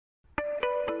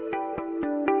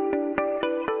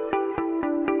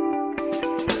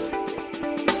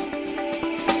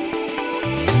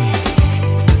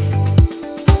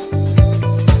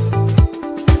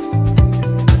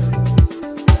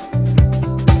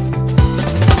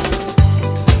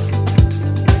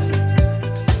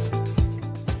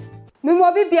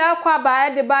bibia kwa ba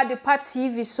Adepa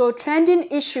TV so trending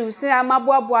issues na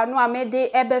maboaboa no amede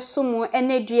ebesumu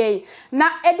enedue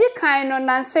na edi kan no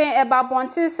nansen eba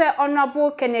bontin se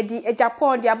honorable Kennedy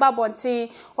Agyapong dia babontin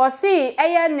o si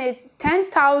eye ne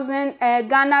 10,000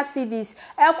 Ghana cedis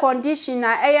air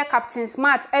conditioner air Captain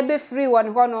Smart ebe free one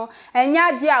hono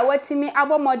enya dia watimi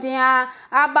abomodin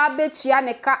aba betua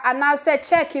ne ka anase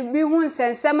check bi hu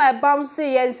nsensem e bounce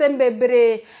ye nsem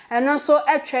bebre eno so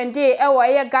e trendy e wo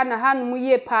ye Ghana hanum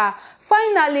ye pa.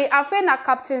 Finally afena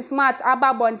Captain Smart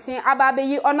aba bontin aba be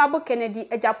yi honorable Kennedy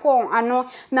Agyapong ano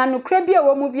na nukre bi e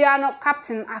wo mu bia no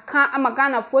captain aka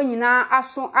amagana fo nyina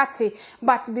aso ate,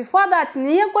 but before that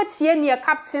ne ye gotie ne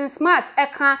Captain Smart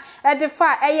eka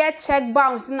edifa eye check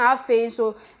bounce na afi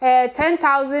so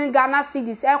 10,000 Ghana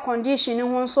cedis air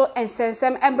conditioning ho so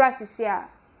ensensem embrasisia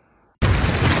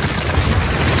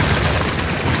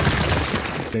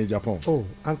Japan. Oh,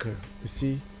 uncle, you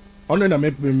see. Only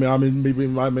maybe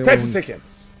 30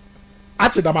 seconds.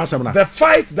 The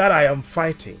fight that I am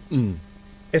fighting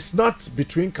is not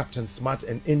between Captain Smart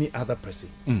and any other person.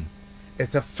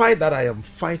 It's a fight that I am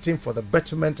fighting for the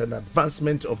betterment and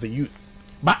advancement of the youth.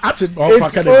 But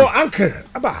uncle,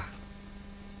 Abba.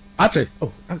 Ate.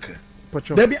 Oh, uncle.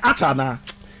 Baby ata na.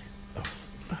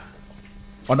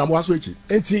 Onamwaswechi.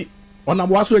 Enti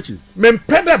onamwaswechi.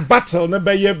 Mempeda battle na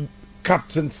be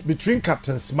captains between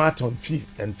Captain Smart and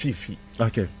Fifi.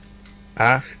 Okay.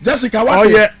 Jessica,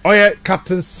 what? Oh yeah,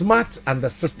 Captain Smart and the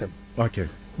system. Okay.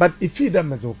 But if you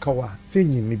them as Okawa, say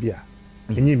you mibia,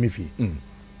 and you mifi,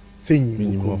 say you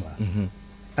mukoma,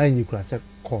 and you cross a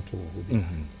court over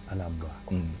and I'm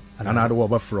and I do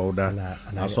over fraud and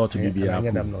I saw to be I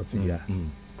get them not here.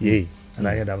 Yea, and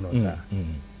I get them not here.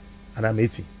 And I'm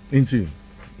 80. Into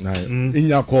in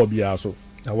your call be also.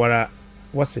 Now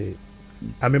what's a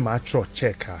I mean my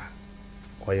check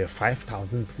or a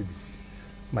 5,000 cedis.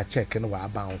 My check and wa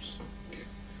bounce.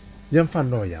 Yamfa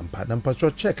no yampa. Nampa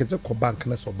check it's a bank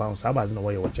na so bounce. I was no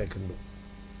way you checking do.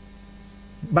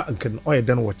 Bank and oil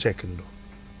then what checking do.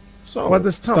 So what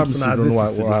the stamps na this?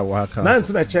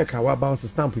 Now check how bounce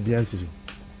stamp be answer you.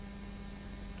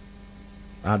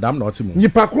 Adam not him.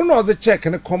 Nipa kuno the check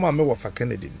and come and me wa for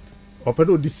Kennedy.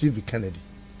 Opedo deceive Kennedy.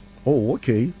 Oh,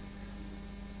 okay.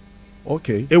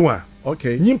 Okay. Ewa.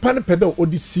 Okay. Nimpa ne pedo o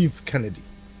deceive Kennedy.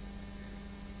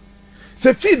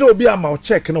 Say feed obi a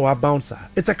check no a bouncer.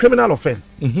 It's a criminal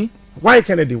offense. Why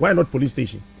Kennedy? Why not police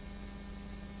station?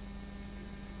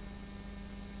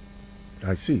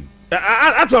 I see.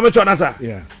 That's what I'm answer.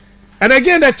 Yeah. And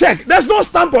again the check. There's no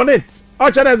stamp on it.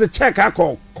 Or there's a check I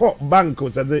call bank or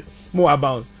the more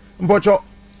bounce. Mbocho.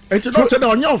 It's not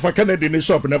on your for Kennedy in the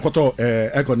shop in a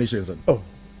air conditions. Oh,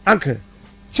 uncle.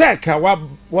 Check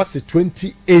what's it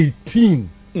 2018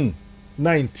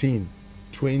 19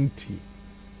 20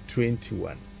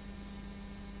 21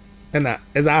 and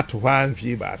that to one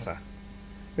fee basa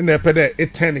and the pede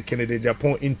it turn Kennedy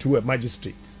Agyapong into a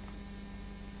magistrate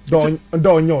don't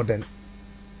know then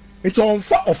it's on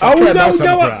for of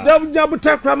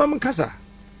kasa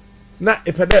na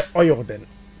epede oyo then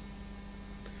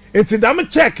it's a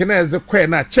check na as a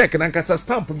na check na kasa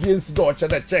stamp against door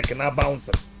check na bounce.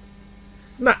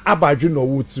 Now,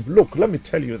 look, let me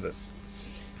tell you this.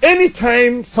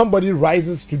 Anytime somebody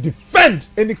rises to defend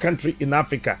any country in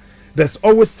Africa, there's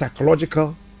always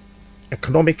psychological,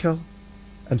 economical,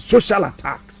 and social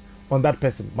attacks on that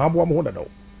person.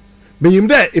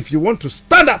 If you want to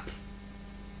stand up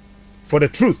for the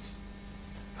truth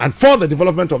and for the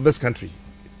development of this country,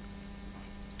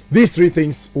 these three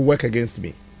things will work against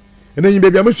me. And then you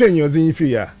baby, I'm showing you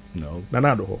no.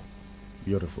 Nanado.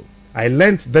 Beautiful. I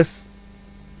learned this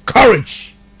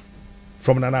courage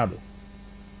from Nanado.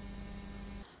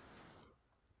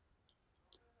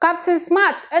 Captain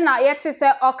Smart ena yete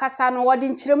se okasa no wodi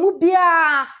nchiremu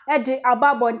bia e de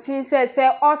ababontin se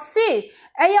osi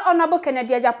eye honorable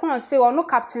Kennedy Agyapong se ono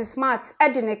Captain Smart e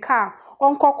de ne car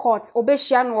onko court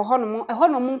obehia no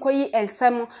honomu nkoyi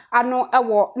ensem ano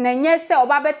ewo na nye se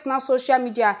obabetna social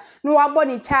media no wabo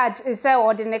ni charge se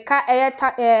ordineka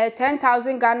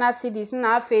 10,000 Ghana cedis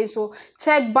na afi so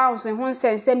check bounce ho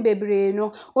nsensem bebre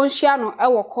no onhia no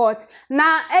ewo court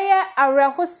na eye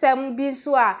arehosem bi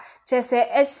so a chese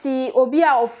esi obi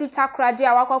a ofrita krade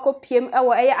a wakoko piem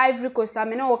ewo eye Ivory Coast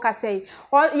amene wo kasei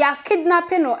ya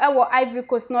kidnapping no ewo Ivory Ivory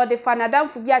Coast no de fa na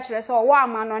damfo bi a kire se o wa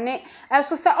amanone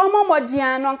eso se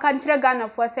omomodian no nka nkire Ghana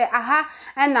fo se aha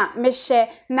na mehye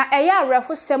na eya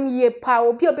arehosem ye pa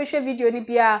obi obehwe video ni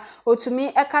bia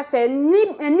otumi eka se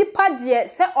nipa de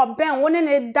se oben woni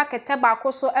ne dakete ba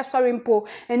koso esori mpo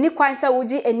eni kwan se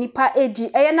wogi enipa edi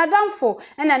eye na damfo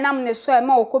na nam ne so e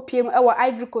ma okopiem e wo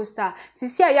Ivory Coast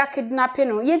sisi a ya kidnapping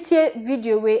no yetie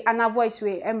video we ana voice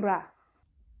we embra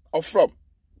of from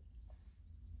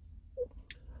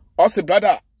also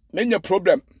brother menya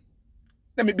problem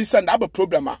na me bisa na aba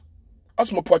problem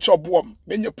also mo poche oboom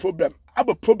menya problem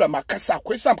aba problem akasa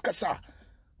kwesam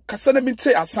kasa na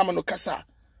minte asam no kasa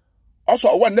also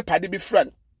I want ne pade be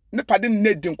friend ne pade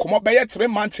ne di nkomo be 3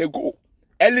 months ago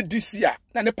early this year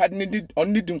na ne pade ne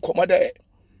on need nkomo there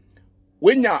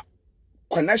wenya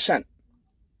connection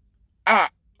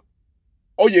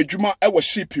oye djuma e wo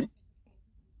ship him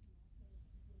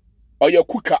oye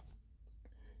kuka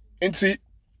nti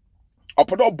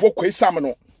opodo obo kwesam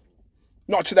no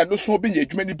na o chida no so obi nya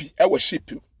djuma ni bi e wo ship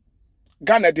him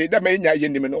Ghana de da ma nya ye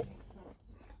nim no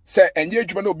se enye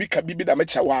djuma na obi ka bibi da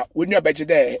mecha wa wonu abeje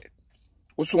de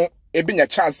oso ebi nya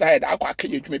chance ahead akwa aka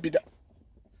ye djuma bi da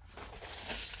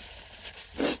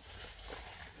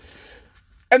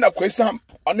ena kwesam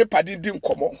one padi di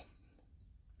nkomo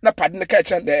na padi ne ka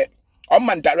chen de on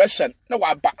man direction na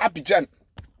wa ba Abidjan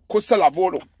ko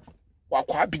Salavoro wa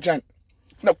kwa Abidjan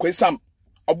na kwesam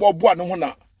obobo no ho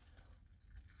na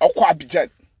okwa Abidjan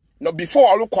no before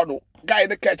all kono guy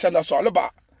ne ka chen na so leba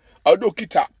odo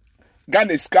kita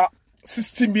Ghana ska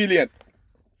 60 million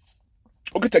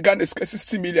okita Ghana ska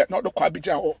 60 million na odo kwa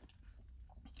Abidjan ho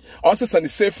on se sani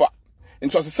safer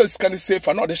into se scan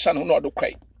safer na odo sha no odo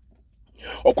kwai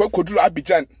okwa koduru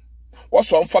Abidjan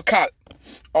was on for car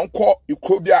onko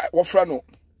ikobia wofra no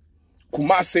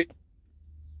Kumase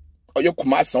oyo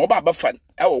Kumase wo ba fan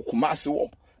e wo Kumase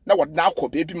wo na wodna akọ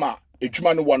bebi ma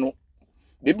edwuma no wo no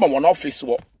bebi ma won office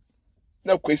wo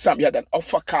na kwesam ya dan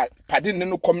offer car pade ne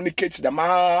no communicate the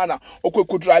man okwa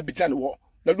koduru Abidjan wo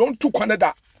na don tu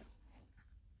kwanada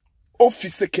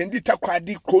office kendi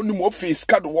takwadi kronum office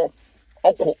card wo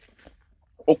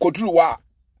okoduru wa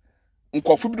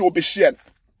nkofu bi wo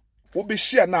be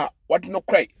share na what no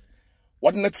cry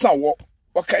what not sound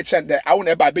what catch and I won't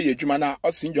ever be a jumana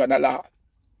or sinjo na la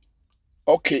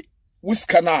okay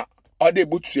whiskana or de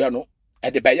butsuano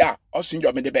at the baya or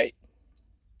sinjo me the bay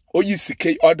o yi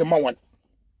sike or the one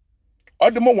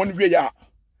we ya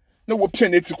no wo pia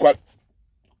neti kwa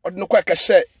or no kwa ka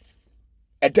share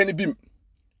at any beam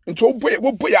into wo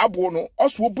boy abo no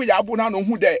also wo boy abo na no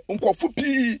hu de nkofu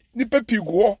pi ni pepi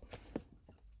guo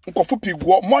nkofu pi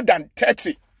guo more than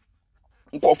 30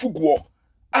 nkofu guo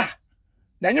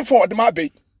na nyefo odema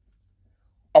be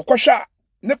okwhwa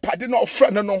ne pade na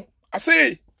ofra ne no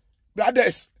ase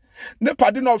brothers ne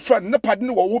pade na ofra ne pade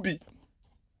ne wo bi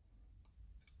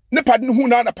ne pade ne hu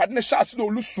na pade ne sha ase na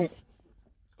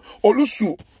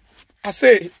olusu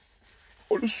ase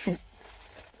olusu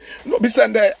no bi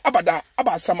sende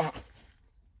abasama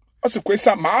ose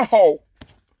kwesa ma ho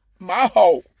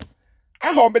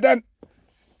aho medan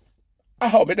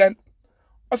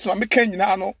ose ma kan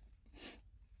nyina no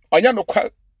onya no kwal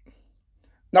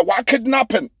na wa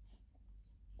kidnap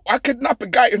a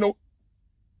guy you know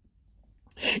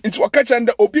into wakacha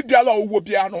nda obi biala owo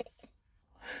bia no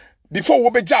before wo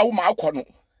beja wo ma akọ no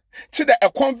chi da a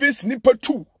convince nipa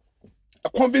 2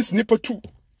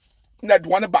 na do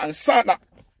one ba ansana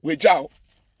we jao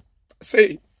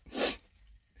say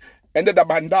ended da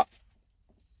banda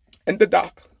ended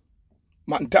da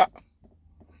manta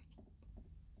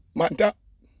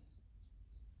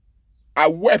I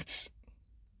wept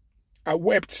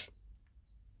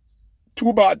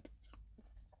too bad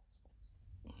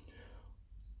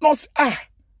no I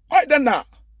don't know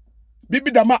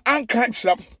bibi dama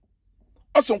ankanchram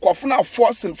osun kwafuna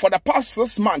forcing for the past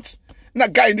 6 months na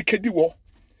guy ni kedi wo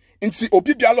nti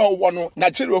obi biala owo no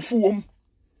Nigeria fuwom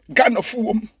Ghana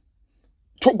fuwom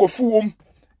Togo fuwom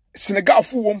Senegal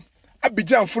fuwom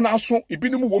Abidjan fu na so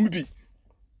ibinim wo bi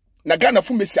na Ghana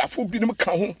fu mesi afu binim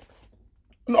ka ho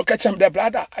no catch him the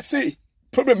brother I say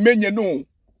problem menye no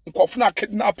nkofuna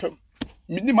kidnap him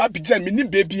minim Abidjan minim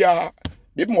bebia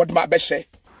bebi mo de ma be hye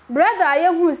brother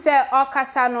yehu se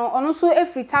okasa no ono so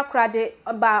efrita krade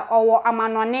ba owo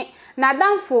amanone na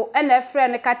danfo na efre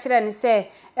ne ka kire ne se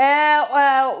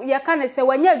ye ka ne se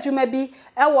wanya adwuma bi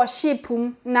wo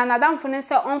shipum na danfo ne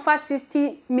se onfa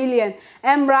 60 million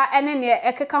emra ene ne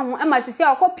ekeka ho emasisi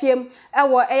akopiem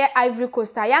wo Ivory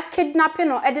Coast ya kidnapping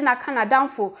no ede na ka na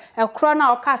danfo ekro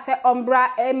na oka se ombra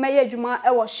meye adwuma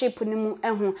wo ship ne mu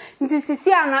ho nti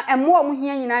sisi ana emo omo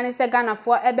hia nyina ne se Ghana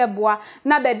fo ebeboa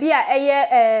na ba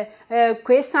bia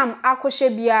kwesam akoshe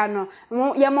bia no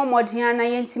ye momodin na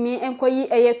yentimi enkoyi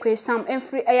eye kwesam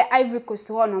enfri eye Ivory Coast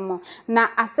ho no mo na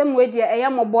asem we de eye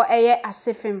mobo eye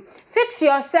asefem fix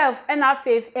yourself and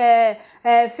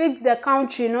fix the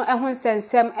country no ehun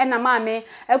sensem ena maame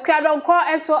ekwadonko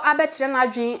enso abekire na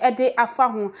adwen ede afa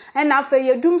ho ena afa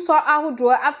yedum so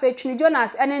ahodo afa twini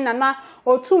Jonas ene nana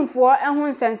otumfo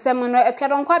ehun sensem no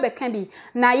ekwadonko abeka bi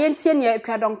na yentie ne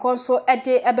ekwadonko so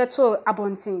ede ebeto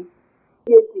abontin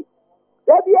yeti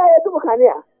dabi ya yetu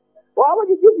kania wa mo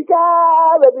jijika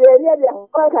bebe eri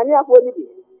dia kania fo ni bi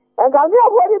kania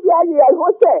fo ni bi ayi ai ho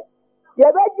se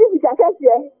ye be jijika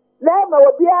kese na ma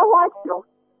obi ahụ achọ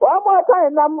wa mo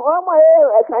kan na wa mo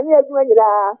kania adwuma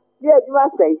nyira ni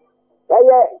adwuma sei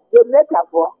generator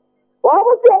fo wa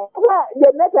mo se na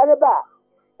generator ne ba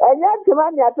enye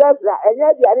ntima ni atesra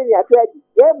enye diare ni atedi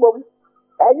ye mom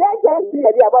enye chansi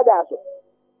ye dia boda so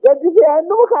ye dise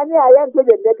enu kania ya nto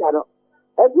generator no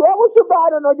etu o musu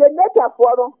ba no generator fo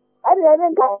no ani ene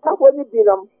nka fo ni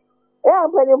binom e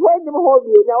ampani fo ni mo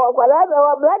bi na wa kwala na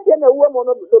wa blande na wo mo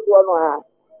no do no ha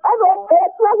ano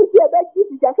traffic here be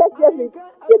ji jakase bi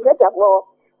generator fo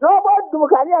no mo dum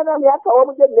kania na mi aka wo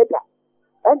mo generator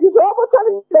and so mo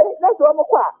tani na so mo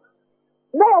kwa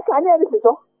na ya kania ni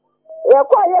so e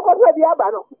kwa ye ko bi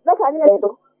aba no na kania ni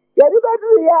so ye du be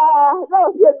du ya na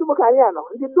o se dum kania no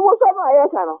ndi dum so no aye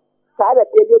ka no sa da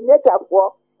generator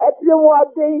fo etri wo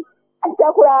de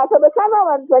akakura so be kana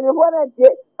man tani fo na je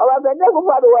o ba be ne ko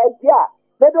fa do wa dia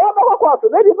me do mo ko so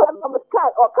me di fa no ka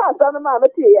o ka sa no ma me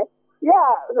tie ya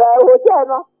hotel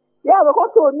no ya be ko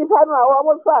to ni fa no a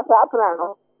wo fa sa apna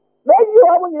no me yi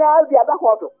wo mo nyina bi aba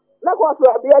ko to na ko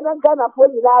to abi na Ghana fo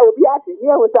nyina obi ati ni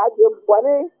ho sa je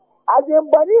mboni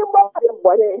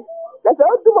na so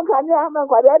du mo kan ya ma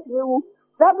kwade ati wu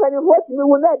na pani fo ti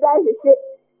wu na da hihye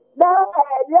na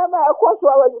dia ma ko so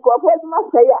wa ko fo ma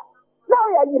saya na o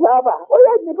ya ni baba o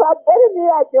ya ni baba boni ni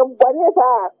ya je mboni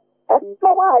fa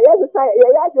so ma ya sa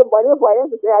ya je mboni fo ya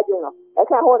so ya je no e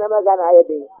ka ho na ma Ghana ya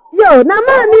de yo na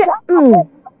mami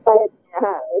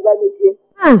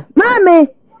mami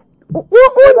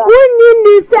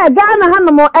ni se Ghana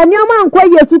hanomo enioma nkwa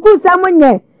yesuku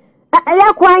samunye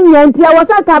ya kwanye ntia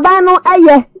wasa tabano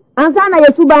aye ansa na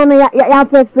yesuba no ya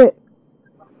fefe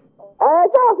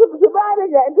sa su bana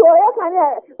ya ndo ya kan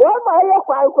ya wa ma ya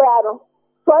kwa no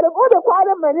so de go de kwa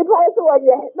de mani pa so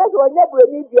wonye na so wonye bro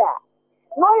ni dia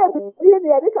no ya ti ni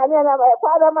ya de kan ya na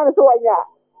kwa de mani so wonya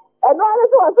no na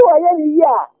so wonye ni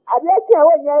ya ade che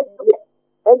wonye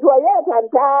ndo ya tan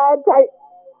tai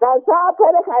na sa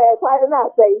pere ka kwa na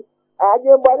sai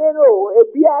aje bone no e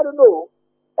biaru no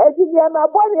e ti ya ma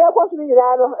bone ya ko su ni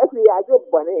na no e ti ya jo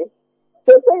bone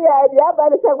so say ya dia ba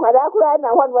de se kwa da kura na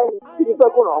hon wa ti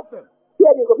ko no ti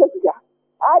ni ko pesija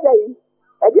ada yi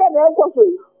e dia na ko so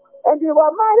yi e di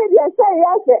wa ma ni dia say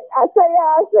ya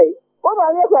say ko ma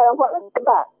ni kwa ko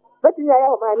ba beti ya ya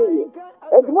ma ni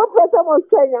e di mo pesa mo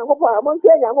say nya ko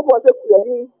se ku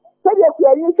ni se de ku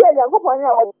ni se nya ko pa ni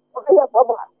ya ko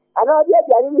ba ana dia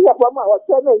dia ni ya kwa ma o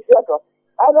se me shoto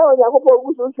ana o nya ko po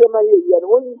gusu se ma ye no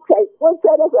won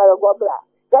sai da ga ko bra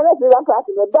kana se ran ka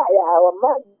ti me ba ya o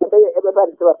ma be e ba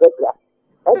ti ba pesa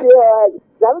e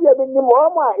ya mi be ni mo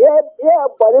ma ye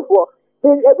bore fo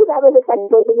tin e bi da be ka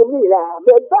to ni mi la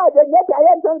me ba de ne ta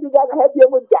ye ton bi ga ha bi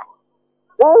mu ja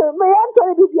me ya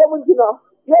ton bi bi mu ji no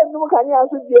ye nu ka ni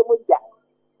asu bi mu ja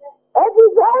e bi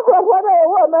za ko fo na e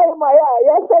wo ma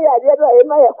ya se ya de do e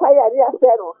ma ya kwa ya ni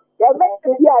ase no ya me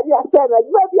bi ya se no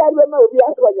ma bi ya ma obi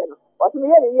aso je no o ti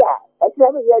ye ni ya e ti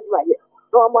me ya juma ye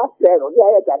no ma se no ya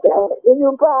ya da ni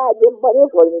pa de mbare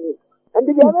fo ni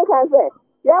andi ya me kan se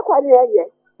ya kwa ni ye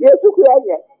yesu ku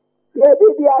ye ye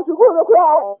bi ya su ko ko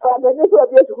a me ni so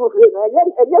bi su ku fre no ye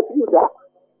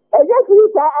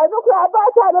frisa ano ko aba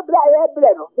sa no bra ye bre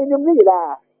no ni ni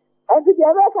la andi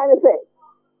ya me kan se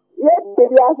ye bi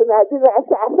ya su na di na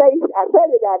asai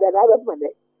da na ba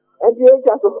mane and the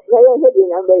agent of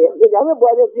heading and the young boy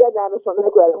is the other son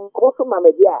of the Mamma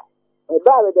Dia, a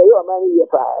bar with the young man.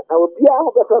 I will be out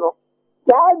of the tunnel.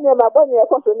 I never bunny a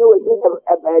person who is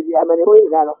a bad Yaman.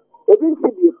 It didn't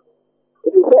see you.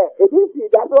 It didn't see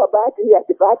that or bad at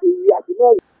the party.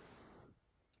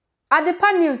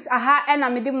 Adepa news aha ena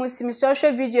mede musimi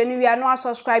social video ni wi anu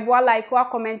subscribe wa like wa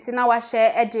comment na wa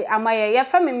share ede amaye ye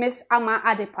fa me miss ama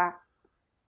Adepa.